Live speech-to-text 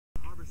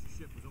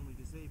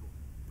disabled,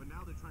 but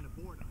now they're trying to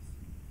board us.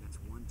 That's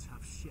one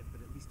tough ship,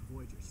 but at least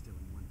Voyager's still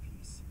in one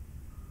piece.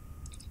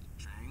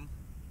 Chang,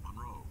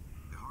 Monroe,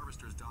 the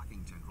Harvester's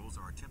docking tendrils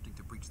are attempting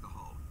to breach the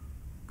hull.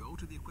 Go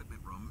to the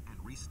equipment room and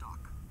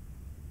restock.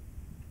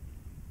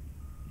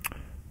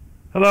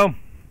 Hello.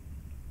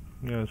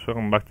 Yes,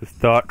 welcome back to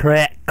Star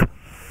Trek.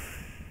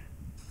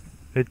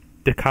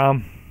 The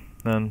cam,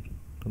 and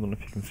I don't know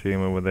if you can see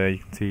him over there. You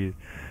can see a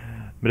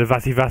bit of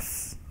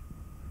Vasivas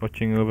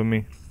watching over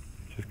me,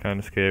 which is kind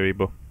of scary.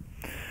 But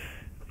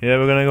yeah,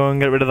 we're gonna go and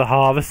get rid of the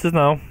harvesters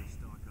now.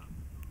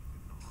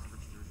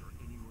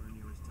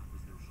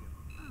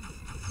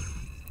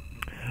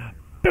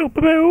 Bow,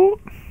 bow, bow.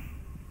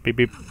 Beep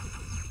beep.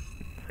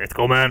 Let's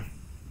go, man.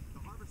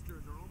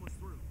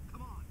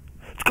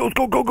 Let's go,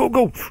 go, go, go,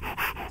 go.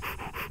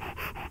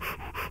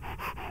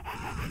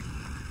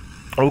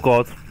 Oh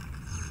God.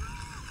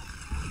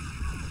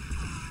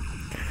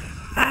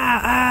 Ah,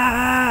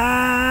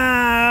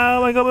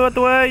 oh my God, move out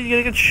the way, you're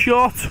gonna get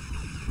shot.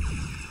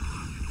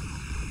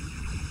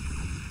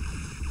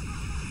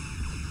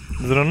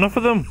 Is there enough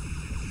of them?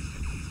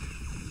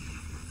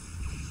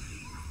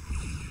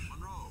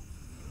 Monroe,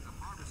 the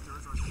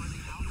harvesters are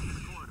spreading out into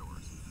the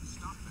corridors.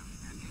 Stop them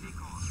at any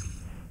cost.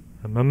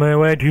 I'm on my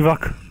way,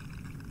 Tuvok.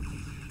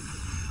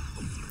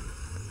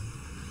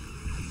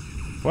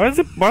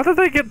 Why did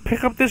I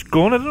pick up this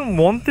gun? I didn't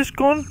want this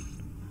gun.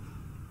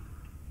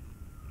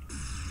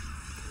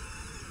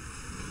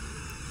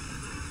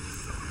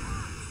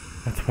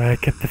 That's why I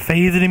kept the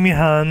phaser in my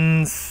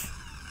hands.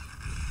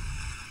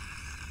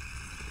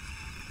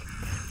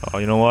 Oh,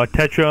 you know what?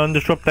 Tetron,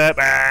 disrupt that.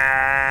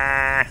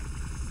 Ah!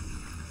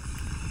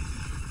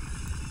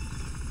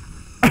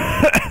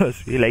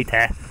 See you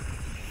later.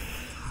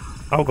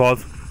 Oh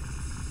God.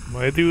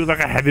 Why do like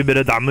a heavy bit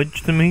of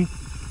damage to me?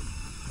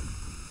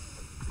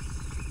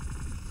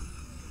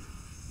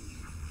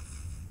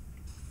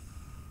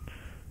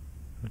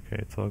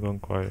 Okay, it's all gone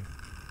quiet.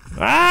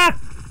 Ah!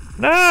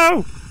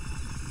 No!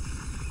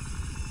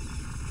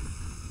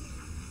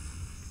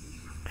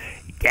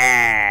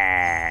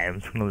 Yeah! I'm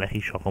just gonna let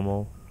you shock them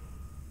all.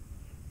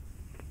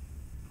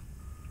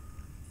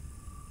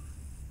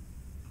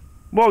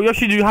 Whoa, you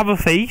actually do have a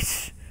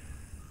face?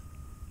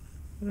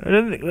 I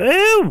don't think.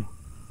 Ew!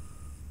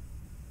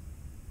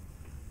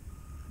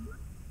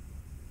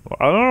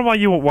 I don't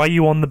know why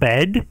you on the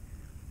bed.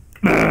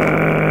 Look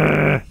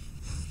at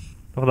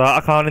that,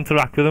 I can't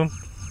interact with him.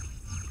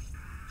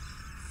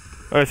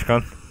 Oh, yes, I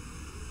can.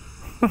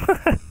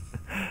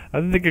 I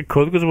didn't think I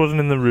could because I wasn't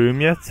in the room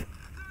yet.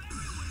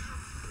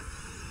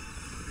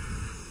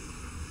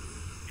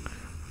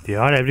 They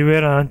are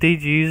everywhere, aren't they?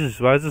 Jesus,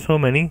 why is there so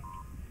many?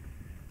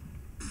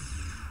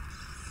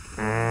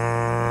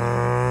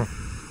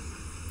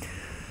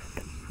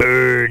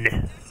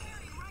 Burn!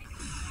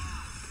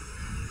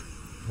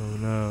 Oh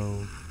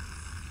no.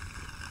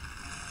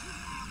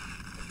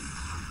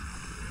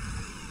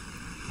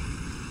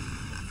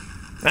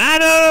 Ah,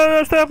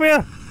 no, stay up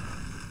here!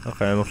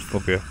 Okay, I'm still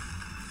up here.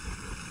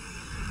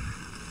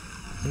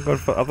 I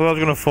thought I was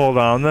gonna fall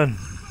down then.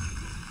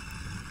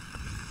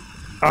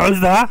 How's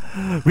that?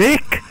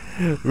 Rick!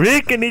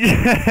 Rick, I need your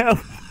help!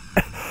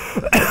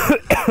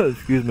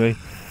 Excuse me.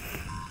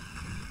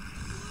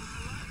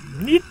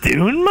 What are you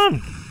doing,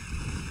 man?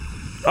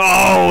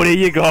 Oh, there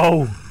you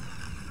go!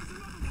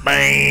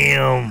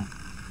 Bam!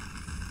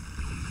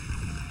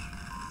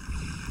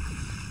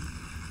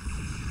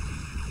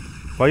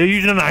 Why are you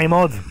using an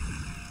iMod?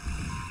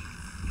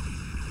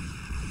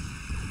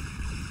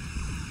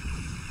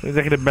 It's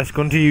like the best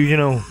gun to use, you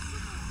know.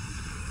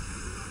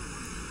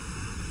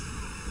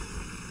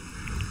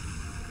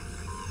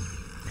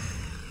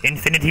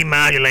 Infinity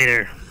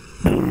modulator.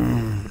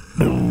 Boom,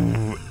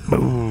 boom,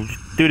 boom.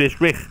 Just do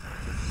this, Rick.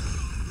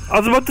 I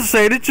was about to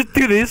say that. Just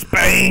do this.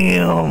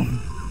 Bam.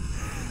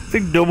 It's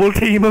like double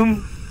team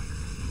him.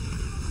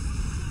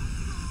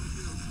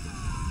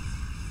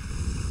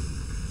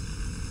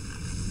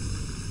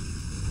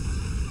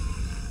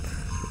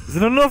 Is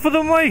there enough of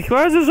them, Mike?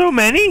 Why is there so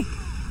many?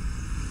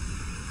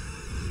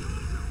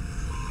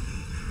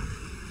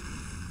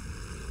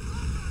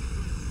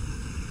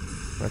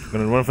 Right, we're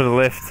gonna run for the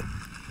lift.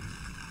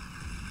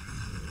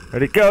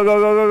 Ready? Go, go,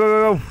 go, go, go,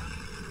 go, go!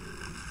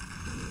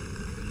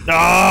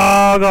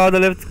 Oh God, the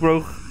lift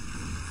broke.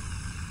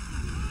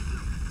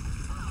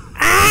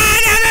 Ah,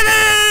 no, no, no,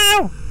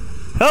 no, no!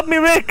 Help me,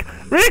 Rick!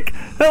 Rick,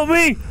 help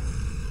me!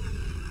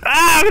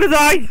 Ah, I'm gonna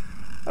die!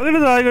 I'm gonna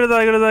die, gonna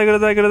die, gonna die, gonna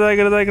die, gonna die,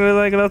 gonna die, gonna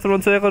die, gonna have to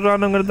run circles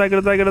around, I'm gonna die,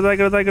 gonna die, gonna die,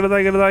 gonna die, gonna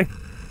die, gonna die.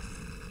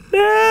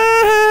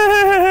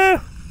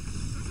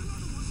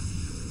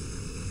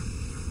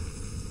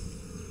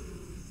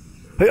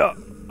 No!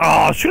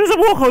 Oh, as soon as I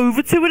walk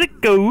over to it,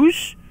 it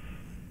goes.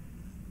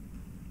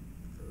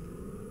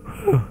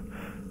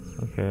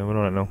 Okay, we're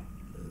alright now.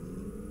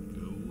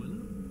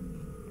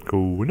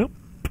 Going up.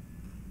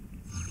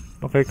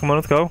 Okay, come on,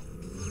 let's go.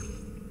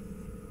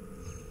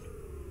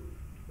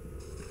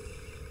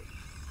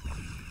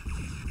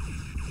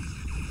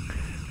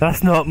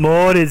 That's not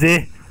more, is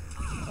it?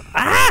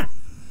 Ah!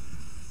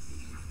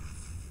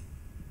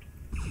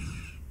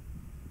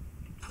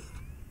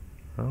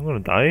 I'm gonna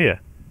die here.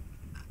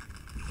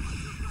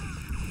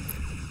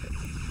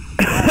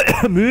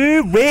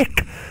 Move,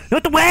 Rick!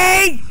 Not the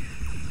way!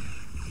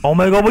 Oh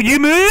my god, will you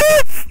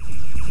move?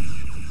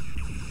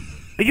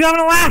 Are you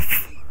having a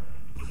laugh?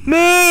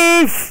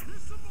 Move!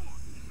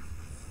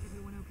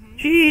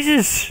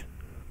 Jesus!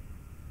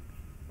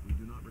 We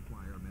do not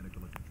require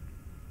medical attention.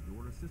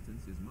 Your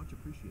assistance is much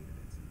appreciated,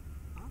 Ensign.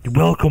 You're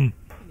welcome.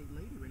 Any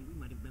later and we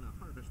might have been a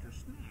harvester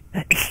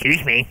snack.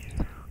 Excuse me.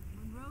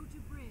 Monroe to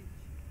bridge.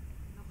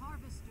 The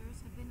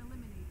harvesters have been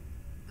eliminated.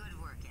 Good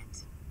work,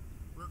 Ensign.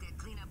 We'll get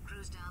cleanup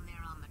crews down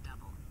there on the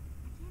double.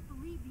 I can't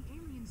believe the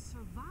aliens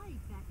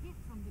survived that hit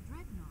from the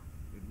dreadnought.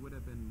 It would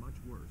have been much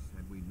worse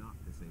had we not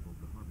disabled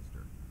the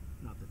harvester.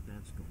 Not that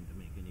that's going to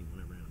make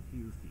anyone around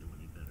here feel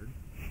any better.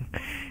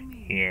 What do you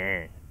mean?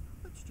 Yeah.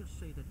 Let's just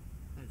say that,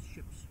 as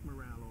ship's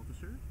morale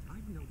officer,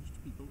 I've noticed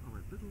people are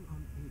a little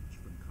on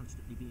edge from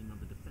constantly being on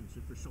the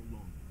defensive for so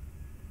long.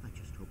 I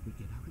just hope we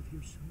get out of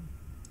here soon.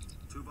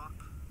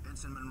 Tuvok,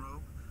 Ensign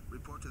Monroe,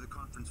 report to the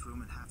conference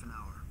room in half an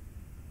hour.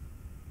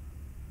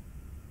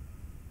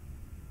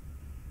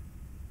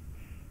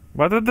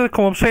 Why did they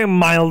come up saying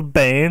mild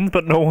burns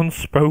but no one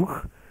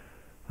spoke?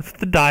 What's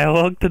the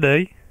dialogue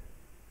today?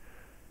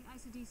 The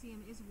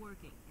ISODCM is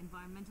working.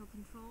 Environmental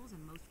controls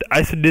and most...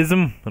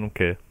 Isodism? I don't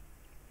care.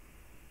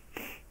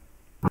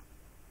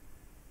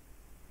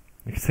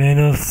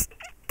 External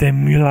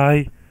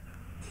stimuli.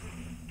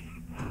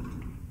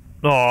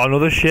 Oh,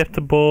 another ship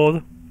to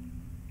board.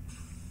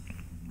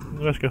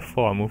 Let's get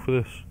far more for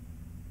this.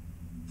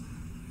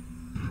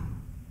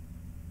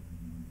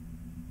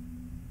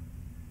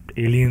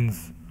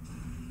 Aliens.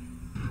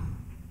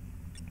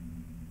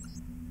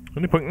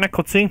 Any point in that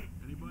cutscene?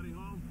 Anybody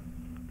home?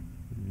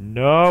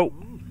 No. How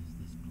old is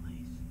this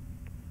place?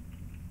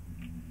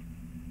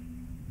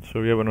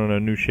 So yeah, we're on a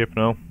new ship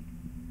now.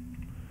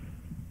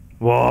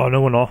 Whoa,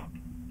 no we're not.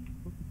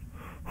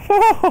 Hey,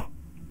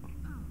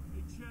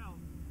 Chell.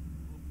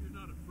 Hope you're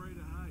not afraid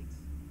of heights.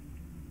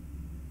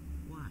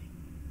 Why?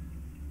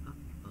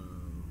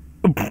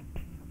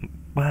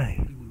 Why?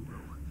 Hey,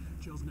 Monroe.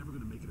 Chell's never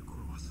gonna make it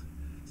across.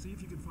 See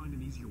if you can find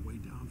an easier way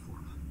down for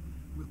him.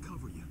 We'll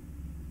cover you.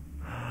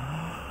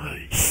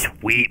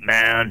 Sweet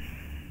man.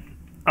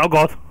 Oh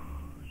god.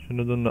 Shouldn't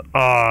have done that.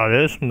 Ah,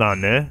 there's some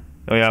down there.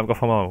 Oh yeah, I've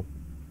got ammo.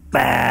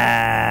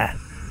 Bah.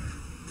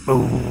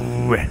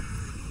 Ooh.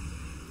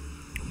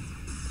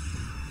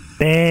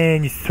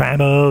 Ben, you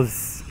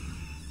scrambles.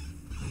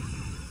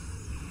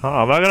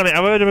 Oh, am I gonna make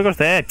us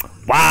there?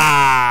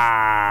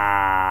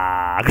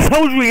 Wow! Because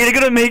I was really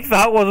gonna make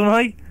that, wasn't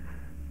I?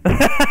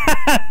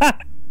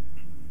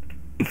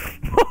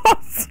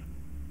 What?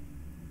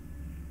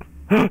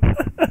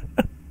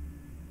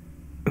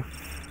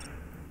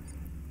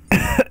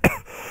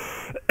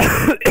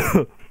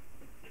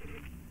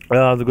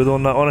 Well, that's a good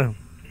one, that one.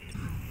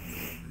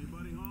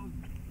 Anybody home?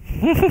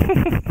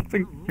 It's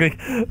like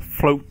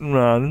floating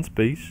around in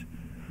space.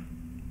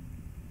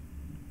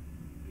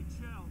 Hey,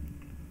 Chell.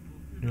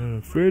 Hope Yeah,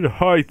 afraid of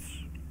heights.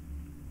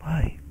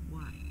 Why?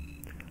 Why?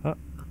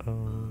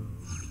 Uh-oh.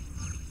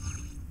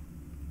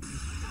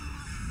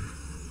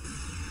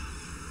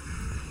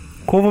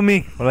 Cover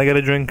me when I get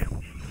a drink.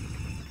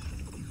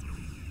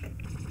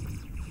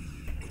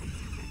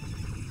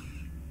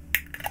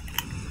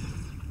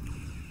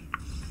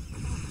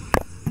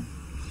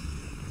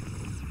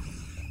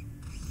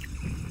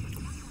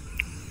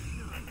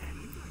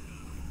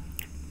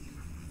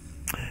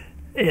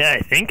 Yeah,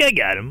 I think I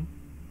got him.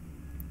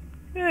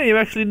 Yeah, you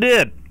actually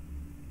did.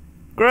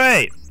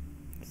 Great.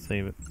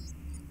 Save it.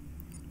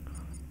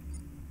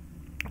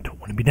 Don't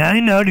want to be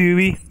dying now, do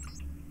we?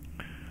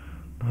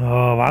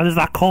 Oh, why does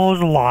that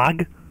cause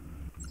lag?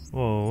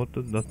 Oh, what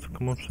did that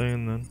come up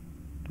saying then?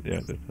 Yeah,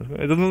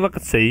 it doesn't look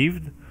like it's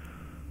saved.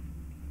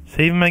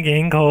 Saving my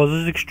game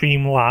causes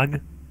extreme lag.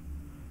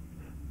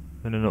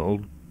 And then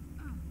it'll...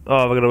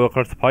 Oh, we're gonna go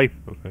across the pipe.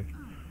 Okay.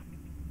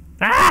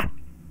 Ah!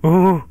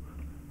 Ooh!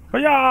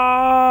 Hiya!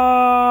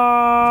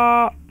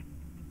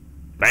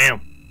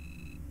 Bam!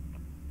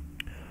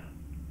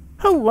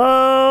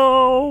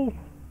 Hello!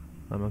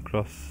 I'm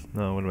across...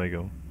 No, where do I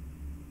go?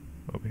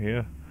 Over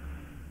here.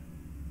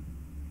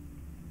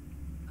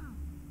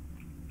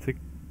 It's like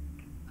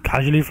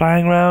casually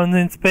flying around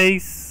in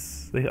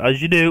space, as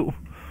you do.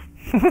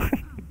 There's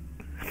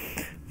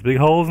big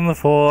holes in the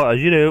floor, as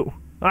you do.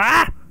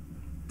 Ah!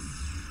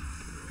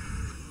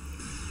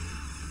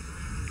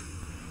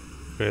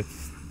 Okay,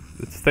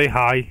 let's stay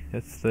high.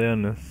 Let's stay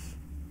on this.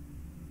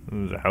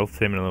 There's a health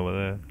terminal over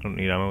there. I don't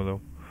need ammo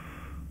though.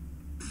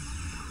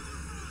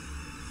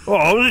 Oh,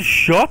 I was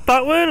shot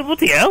that way. What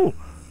the hell?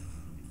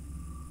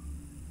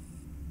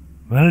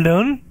 Well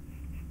done.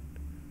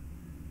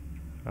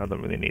 I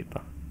don't really need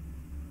that.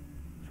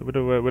 So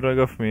where do I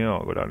go from here? Oh,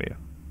 I'll go down here.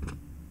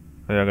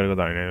 Oh, yeah, I gotta go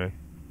down here anyway.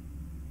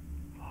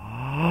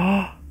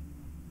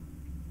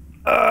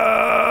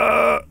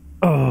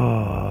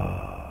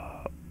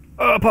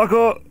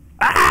 Parkour!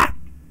 Ah!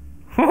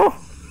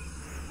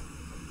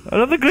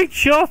 Another great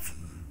shot!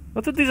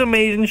 Lots of these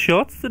amazing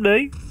shots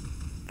today.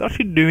 It's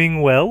actually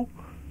doing well.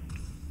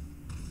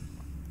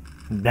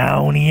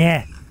 Down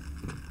here.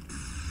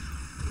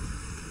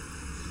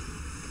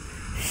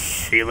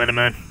 See you later,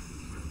 man.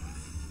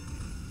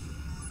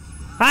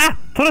 Ah!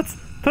 Turrets!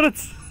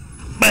 Turrets!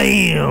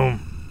 Bam!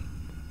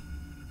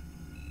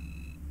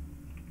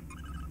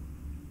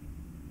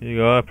 Here you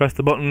go, I pressed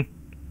the button.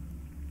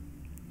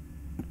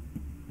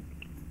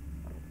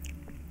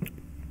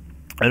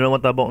 I don't know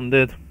what that button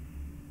did.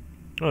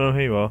 Oh,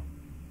 here you are.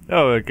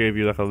 Oh, it gave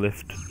you like a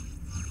lift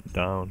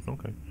down.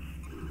 Okay.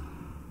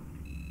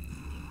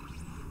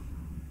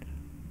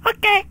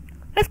 Okay,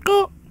 let's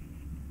go.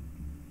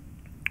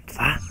 What's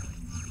that?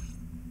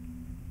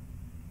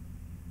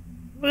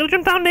 We're gonna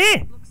jump down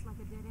there. Looks like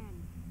a dead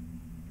end.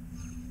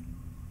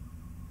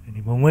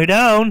 Only one way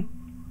down.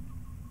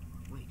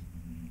 Wait,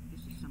 this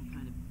is some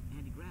kind of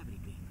anti-gravity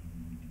beam.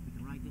 We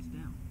can ride this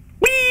down.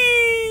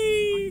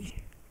 Whee!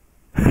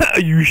 Are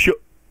you sure?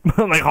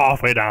 Like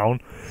halfway down.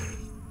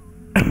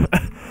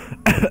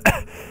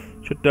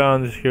 Shut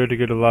down the security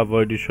gate. Allow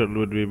Voyager shuttle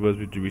would be able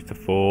to reach the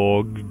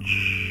fog.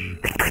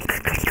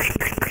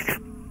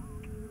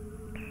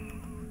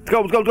 Let's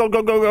go, go, go,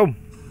 go, go, go.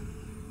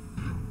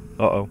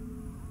 Uh-oh.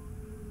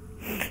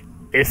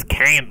 This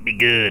can't be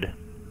good.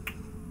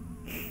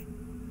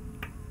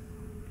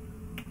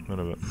 None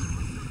of it.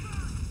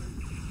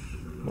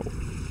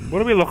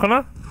 What are we looking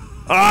at?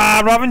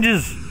 Ah,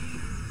 Ravengers!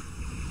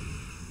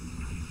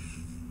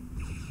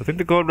 I think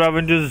they're called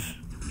Ravengers.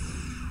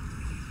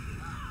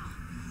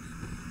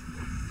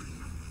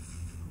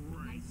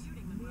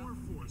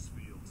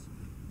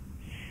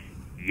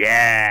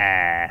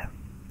 Yeah!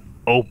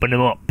 Open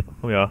them up.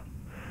 Oh yeah.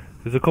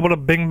 There's a couple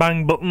of bing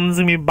bang buttons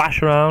and we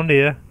bash around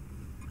here.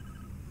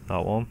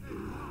 That one.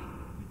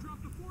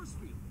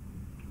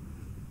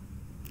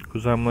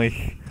 Because I'm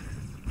like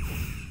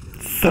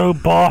so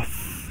boss.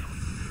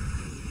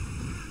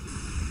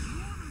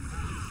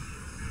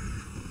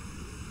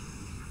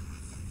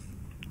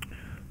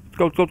 Let's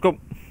go, let's go, let's go.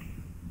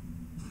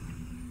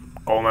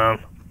 Go man.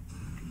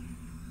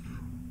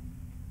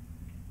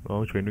 Oh,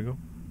 which way to go?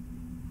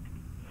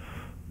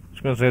 I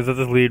was gonna say, does that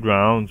just lead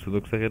round? So it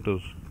looks like it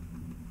does.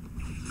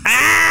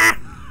 Ah!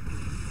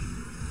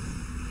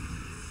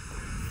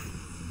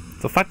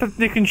 The fact that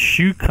they can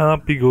shoot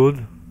can't be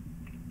good.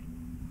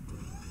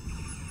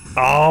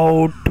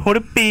 Oh,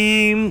 turret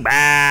beam!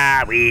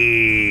 Ah,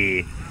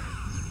 wee!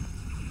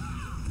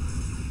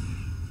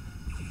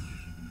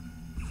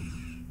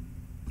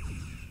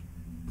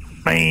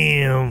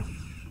 Bam!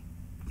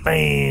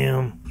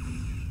 Bam!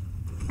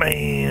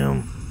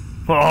 Bam!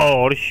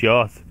 Oh, what a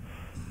shot!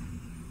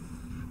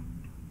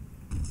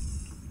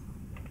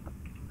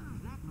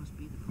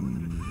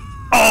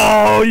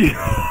 Oh,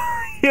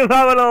 you're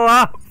having a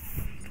laugh.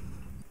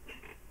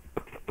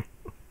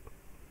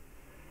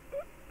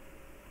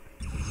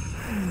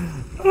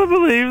 I don't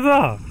believe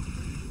that.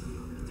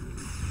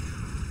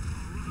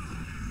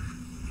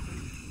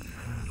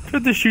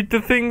 Tried to shoot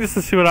the thing just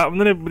to see what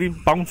happened, and but he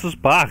bounces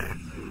back.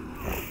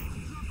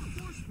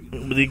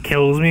 But he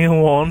kills me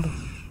in one.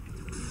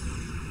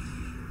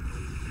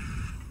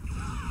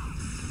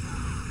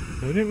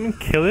 I didn't even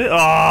kill it.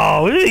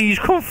 Oh, where did these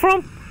come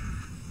from?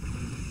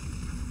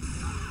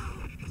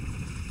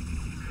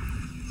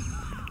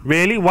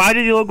 Really? Why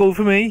did you all go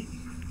for me?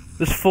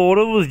 There's 4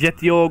 of us,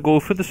 yet you all go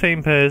for the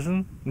same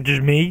person.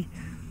 Just me.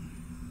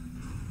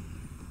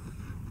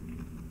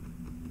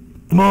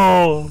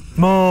 More!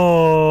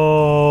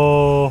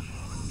 More!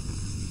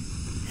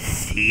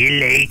 See you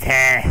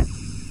later.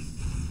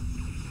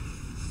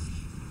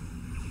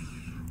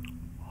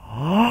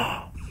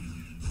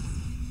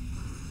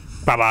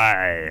 Bye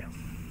bye.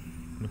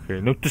 Okay,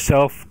 note to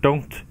self,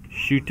 don't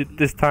shoot it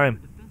this time.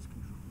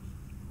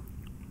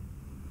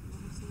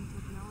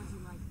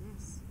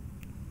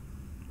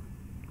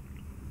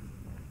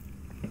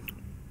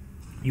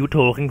 You were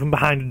talking from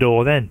behind the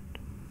door then?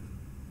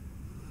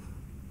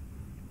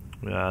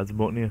 Yeah, there's a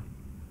button here.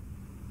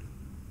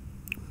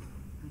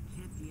 I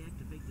can't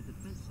deactivate the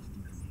defense system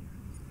from here.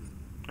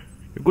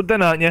 You're good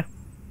then, aren't you? I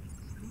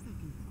think I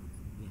can.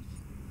 Yes.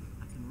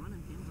 I can run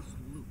an endless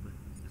loop, a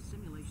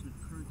simulation of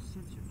current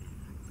sensor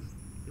data.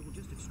 It will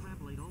just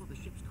extrapolate all of the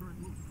ship's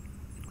current movement.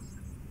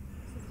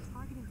 So the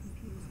targeting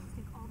computers will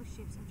think all the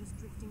ships are just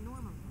drifting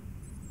normally.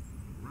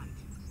 Right.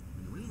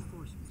 When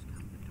reinforcements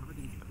come, the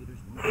targeting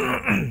computers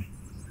won't.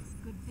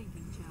 Good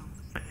thinking,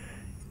 Joe.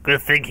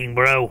 Good thinking,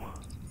 bro.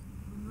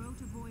 Monroe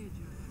to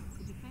Voyager.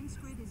 The defense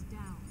grid is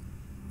down.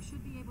 We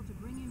should be able to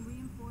bring in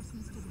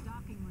reinforcements to the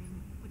docking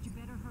ring, but you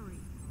better hurry.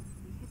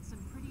 We hit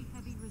some pretty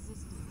heavy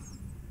resistance.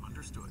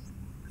 Understood.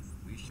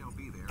 We shall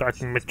be there.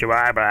 Touching with your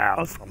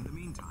eyebrows. In the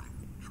meantime,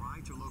 try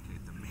to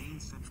locate the main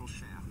central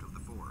shaft of the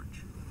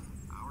forge.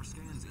 Our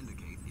scans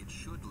indicate it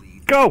should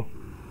lead. Go!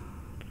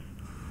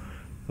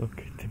 Look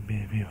at the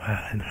baby.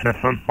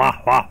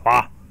 Wah wah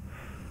wah.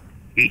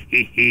 Hee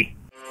hee hee.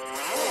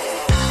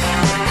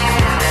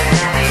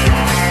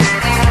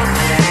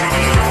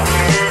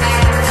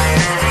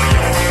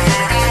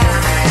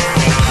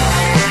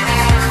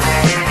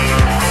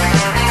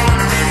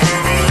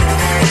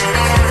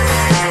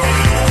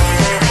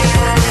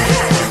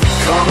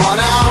 Come on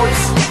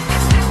out!